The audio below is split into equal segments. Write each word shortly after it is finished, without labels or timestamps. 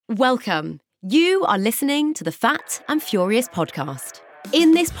Welcome. You are listening to the Fat and Furious podcast.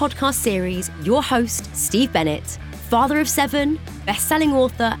 In this podcast series, your host, Steve Bennett, father of 7, best-selling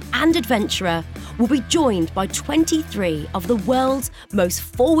author and adventurer, will be joined by 23 of the world's most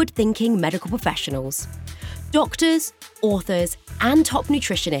forward-thinking medical professionals. Doctors, authors, and top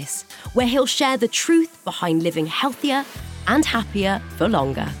nutritionists, where he'll share the truth behind living healthier and happier for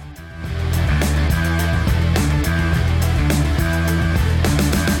longer.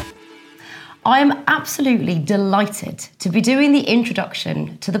 I am absolutely delighted to be doing the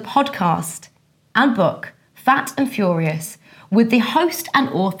introduction to the podcast and book, Fat and Furious, with the host and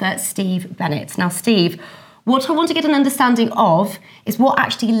author, Steve Bennett. Now, Steve, what I want to get an understanding of is what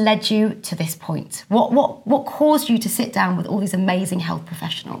actually led you to this point. What caused you to sit down with all these amazing health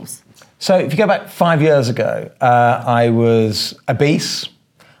professionals? So if you go back 5 years ago, I was obese,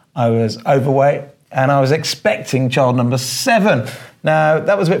 I was overweight, and I was expecting child number 7. Now,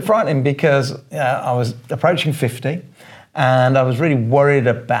 that was a bit frightening because I was approaching 50 and I was really worried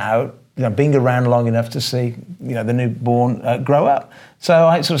about being around long enough to see the newborn grow up. So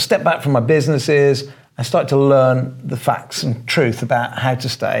I sort of stepped back from my businesses. I started to learn the facts and truth about how to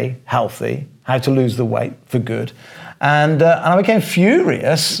stay healthy, how to lose the weight for good. And I became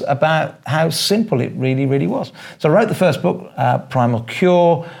furious about how simple it really, really was. So I wrote the first book, Primal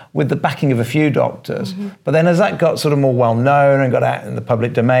Cure, with the backing of a few doctors. Mm-hmm. But then as that got sort of more well-known and got out in the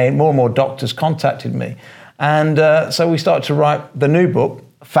public domain, more and more doctors contacted me. And so we started to write the new book,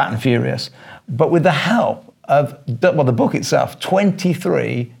 Fat and Furious, but with the help of, the book itself,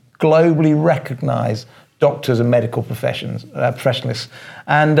 23 globally recognized doctors and medical professionalists.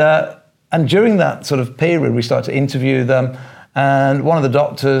 And during that sort of period, we started to interview them. And one of the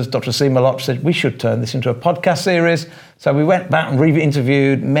doctors, Dr. Aseem Malhotra, said, we should turn this into a podcast series. So we went back and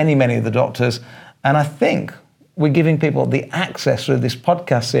re-interviewed many of the doctors. And I think we're giving people the access through this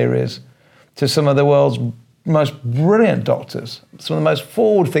podcast series to some of the world's most brilliant doctors, some of the most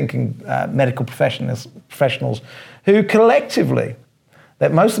forward-thinking medical professionals who collectively,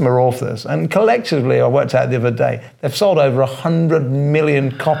 that most of them are authors, and collectively, I worked out the other day, they've sold over 100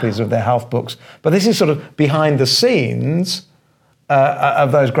 million copies of their health books. But this is sort of behind the scenes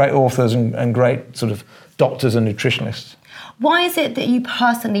of those great authors and great sort of doctors and nutritionists. Why is it that you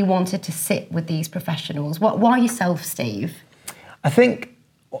personally wanted to sit with these professionals? Why yourself, Steve? I think,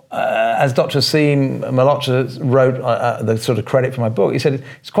 as Dr. Aseem Malhotra wrote the sort of credit for my book, he said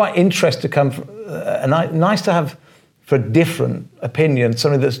it's quite interesting to come from, nice to have for a different opinion,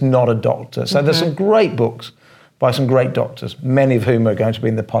 somebody that's not a doctor. So there's some great books by some great doctors, many of whom are going to be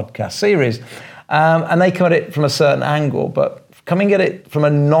in the podcast series. And they come at it from a certain angle, but coming at it from a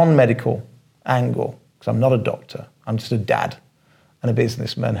non-medical angle, because I'm not a doctor, I'm just a dad and a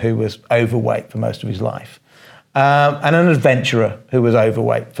businessman who was overweight for most of his life. And an adventurer who was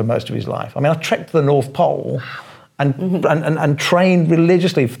overweight for most of his life. I mean, I trekked to the North Pole and trained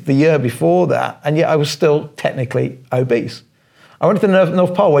religiously for the year before that, and yet I was still technically obese. I went to the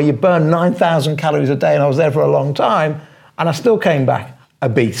North Pole where you burn 9,000 calories a day, and I was there for a long time, and I still came back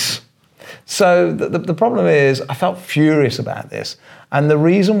obese. So the problem is I felt furious about this, and the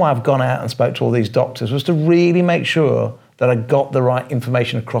reason why I've gone out and spoke to all these doctors was to really make sure that I got the right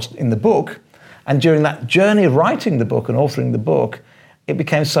information across in the book, and during that journey of writing the book and authoring the book, it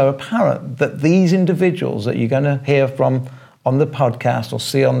became so apparent that these individuals that you're going to hear from on the podcast or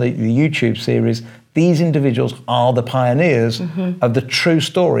see on the YouTube series, these individuals are the pioneers of the true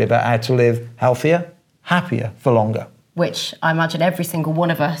story about how to live healthier, happier for longer. Which I imagine every single one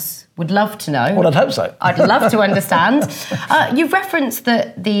of us would love to know. Well, I'd hope so. I'd love to understand. You've referenced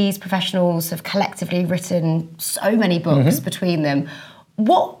that these professionals have collectively written so many books between them.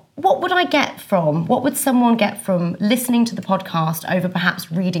 What would someone get from listening to the podcast over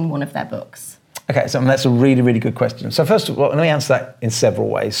perhaps reading one of their books? Okay, so that's a really, really good question. So first of all, let me answer that in several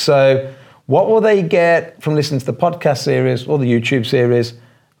ways. So what will they get from listening to the podcast series or the YouTube series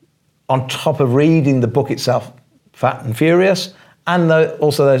on top of reading the book itself, Fat and Furious, and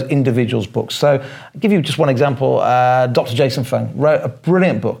also those individuals' books? So I'll give you just one example. Dr. Jason Fung wrote a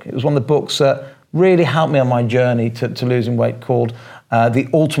brilliant book. It was one of the books that really helped me on my journey to losing weight, called The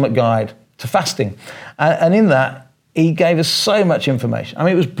Ultimate Guide to Fasting. And in that, he gave us so much information. I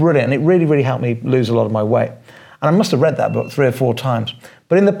mean, it was brilliant. And it really, really helped me lose a lot of my weight. And I must have read that book 3 or 4 times.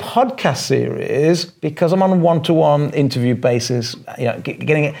 But in the podcast series, because I'm on a one-to-one interview basis,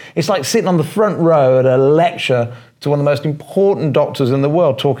 getting it, it's like sitting on the front row at a lecture to one of the most important doctors in the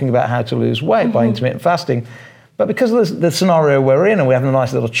world talking about how to lose weight by intermittent fasting. But because of the scenario we're in and we're having a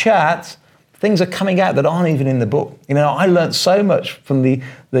nice little chat, things are coming out that aren't even in the book. You know, I learned so much from the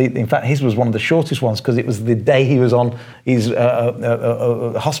in fact, his was one of the shortest ones because it was the day he was on his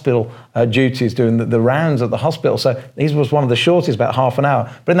hospital duties doing the rounds at the hospital. So his was one of the shortest, about half an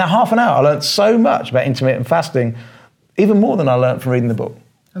hour. But in that half an hour, I learned so much about intermittent fasting, even more than I learned from reading the book.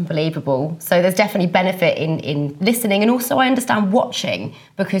 Unbelievable. So there's definitely benefit in listening, and also I understand watching,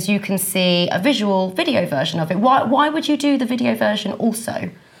 because you can see a video version of it. Why would you do the video version also?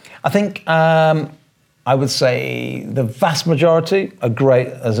 I think I would say the vast majority are great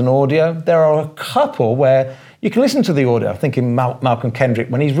as an audio. There are a couple where you can listen to the audio. I'm thinking Malcolm Kendrick,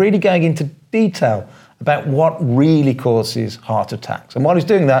 when he's really going into detail about what really causes heart attacks. And while he's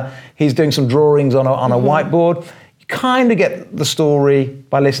doing that, he's doing some drawings on a whiteboard. Kind of get the story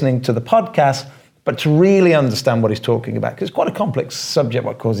by listening to the podcast, but to really understand what he's talking about, because it's quite a complex subject,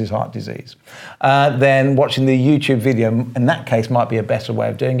 what causes heart disease. Then watching the YouTube video, in that case, might be a better way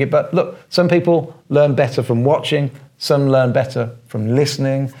of doing it. But look, some people learn better from watching, some learn better from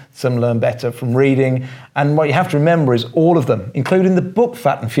listening, some learn better from reading. And what you have to remember is all of them, including the book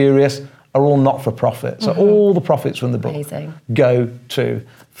Fat and Furious, are all not-for-profit. So all the profits from the book go to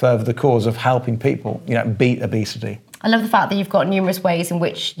further the cause of helping people, beat obesity. I love the fact that you've got numerous ways in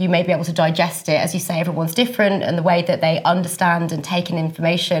which you may be able to digest it. As you say, everyone's different, and the way that they understand and take in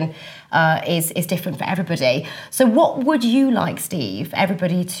information is different for everybody. So what would you like, Steve,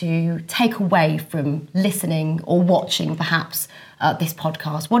 everybody to take away from listening or watching, perhaps, this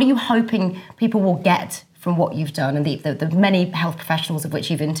podcast? What are you hoping people will get from what you've done and the many health professionals of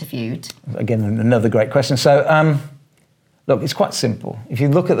which you've interviewed? Again, another great question. So, look, it's quite simple. If you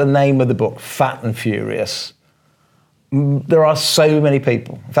look at the name of the book, Fat and Furious, there are so many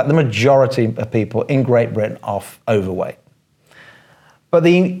people. In fact, the majority of people in Great Britain are overweight. But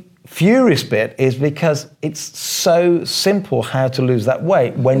the furious bit is because it's so simple how to lose that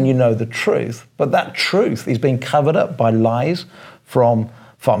weight when you know the truth. But that truth is being covered up by lies from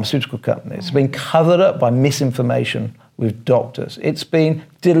pharmaceutical companies. It's been covered up by misinformation with doctors. It's been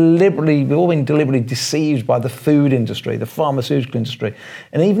we've all been deliberately deceived by the food industry, the pharmaceutical industry,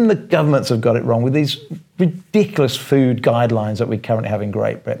 and even the governments have got it wrong with these ridiculous food guidelines that we currently have in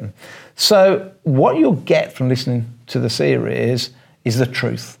Great Britain. So what you'll get from listening to the series is the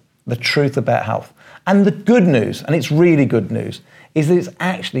truth about health. And the good news, and it's really good news, is that it's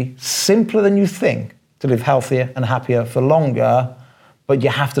actually simpler than you think to live healthier and happier for longer. But you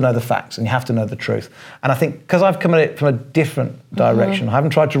have to know the facts and you have to know the truth. And I think because I've come at it from a different direction, I haven't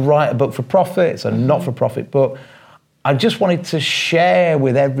tried to write a book for profit, it's a not-for-profit book. I just wanted to share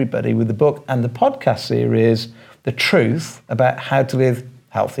with everybody, with the book and the podcast series, the truth about how to live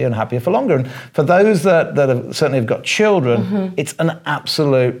healthier and happier for longer. And for those that certainly have got children, it's an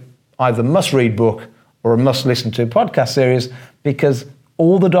absolute either must-read book or a must-listen-to podcast series, because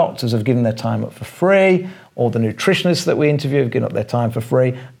all the doctors have given their time up for free. All the nutritionists that we interview have given up their time for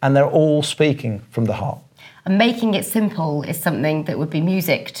free, and they're all speaking from the heart. And making it simple is something that would be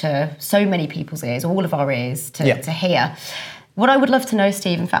music to so many people's ears, all of our ears, to hear. What I would love to know,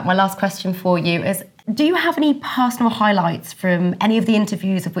 Steve, in fact, my last question for you is, do you have any personal highlights from any of the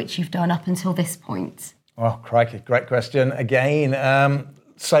interviews of which you've done up until this point? Oh, crikey, great question. Again,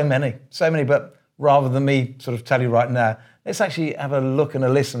 so many, but rather than me sort of tell you right now, let's actually have a look and a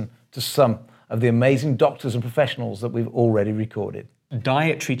listen to some of the amazing doctors and professionals that we've already recorded.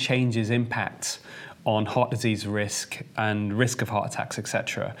 Dietary changes impact on heart disease risk and risk of heart attacks,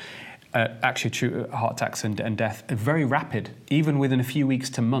 etc. Actually, true heart attacks and death are very rapid, even within a few weeks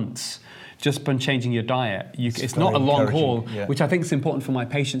to months. Just by changing your diet, it's not a long haul, which I think is important for my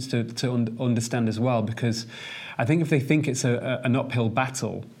patients to understand as well, because I think if they think it's an uphill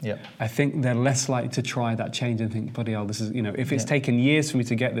battle, I think they're less likely to try that change and think, bloody hell, this is, if it's taken years for me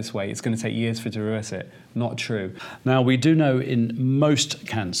to get this way, it's going to take years for it to reverse it. Not true. Now, we do know in most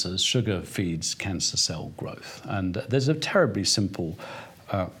cancers, sugar feeds cancer cell growth. And there's a terribly simple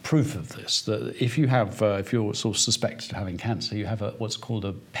proof of this, that if you're sort of suspected of having cancer, you have what's called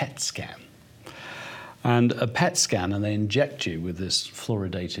a PET scan. And a PET scan, and they inject you with this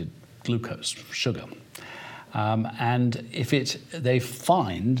fluoridated glucose, sugar. And if they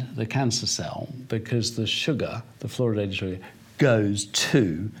find the cancer cell because the sugar, the fluoridated sugar, goes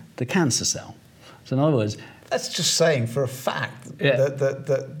to the cancer cell. So in other words, that's just saying for a fact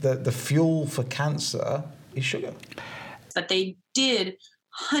that the fuel for cancer is sugar. But they did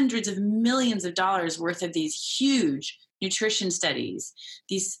hundreds of millions of dollars worth of these huge nutrition studies,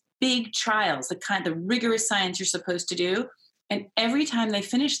 these big trials, the rigorous science you're supposed to do. And every time they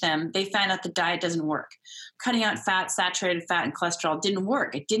finished them, they found out the diet doesn't work. Cutting out fat, saturated fat, and cholesterol didn't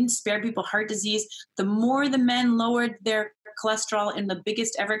work. It didn't spare people heart disease. The more the men lowered their cholesterol in the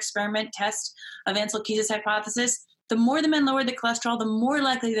biggest ever experiment test of Ancel-Keys' hypothesis, the more the men lowered the cholesterol, the more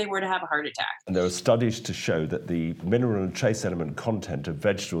likely they were to have a heart attack. And there are studies to show that the mineral and trace element content of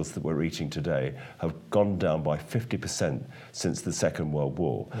vegetables that we're eating today have gone down by 50% since the Second World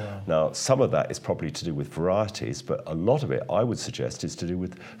War. Wow. Now, some of that is probably to do with varieties, but a lot of it, I would suggest, is to do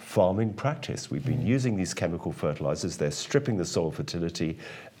with farming practice. We've been using these chemical fertilizers, they're stripping the soil fertility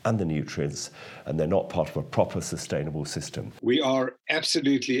and the nutrients, and they're not part of a proper sustainable system. We are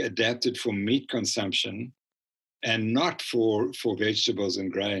absolutely adapted for meat consumption and not for vegetables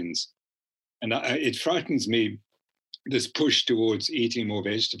and grains. And it frightens me, this push towards eating more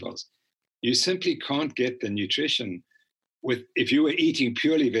vegetables. You simply can't get the nutrition if you were eating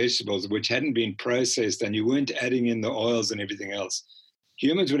purely vegetables, which hadn't been processed, and you weren't adding in the oils and everything else.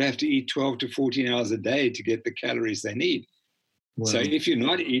 Humans would have to eat 12 to 14 hours a day to get the calories they need. Wow. So if you're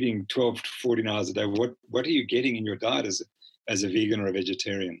not eating 12 to 14 hours a day, what are you getting in your diet as a vegan or a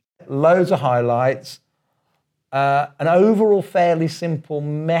vegetarian? Loads of highlights. An overall fairly simple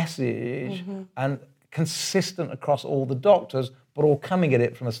message and consistent across all the doctors, but all coming at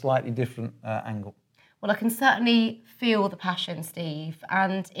it from a slightly different angle. Well, I can certainly feel the passion, Steve.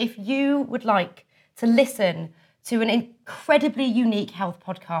 And if you would like to listen to an incredibly unique health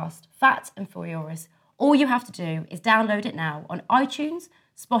podcast, Fat and Furious, all you have to do is download it now on iTunes,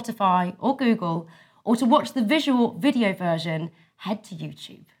 Spotify or Google, or to watch the visual video version, head to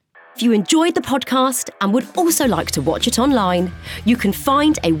YouTube. If you enjoyed the podcast and would also like to watch it online, you can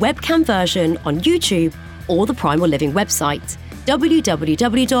find a webcam version on YouTube or the Primal Living website,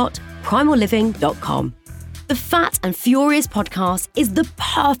 www.primalliving.com. The Fat and Furious podcast is the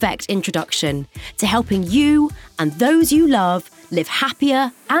perfect introduction to helping you and those you love live happier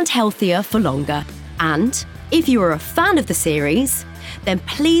and healthier for longer. And if you are a fan of the series, then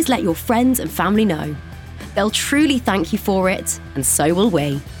please let your friends and family know. They'll truly thank you for it, and so will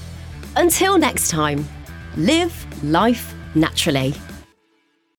we. Until next time, live life naturally.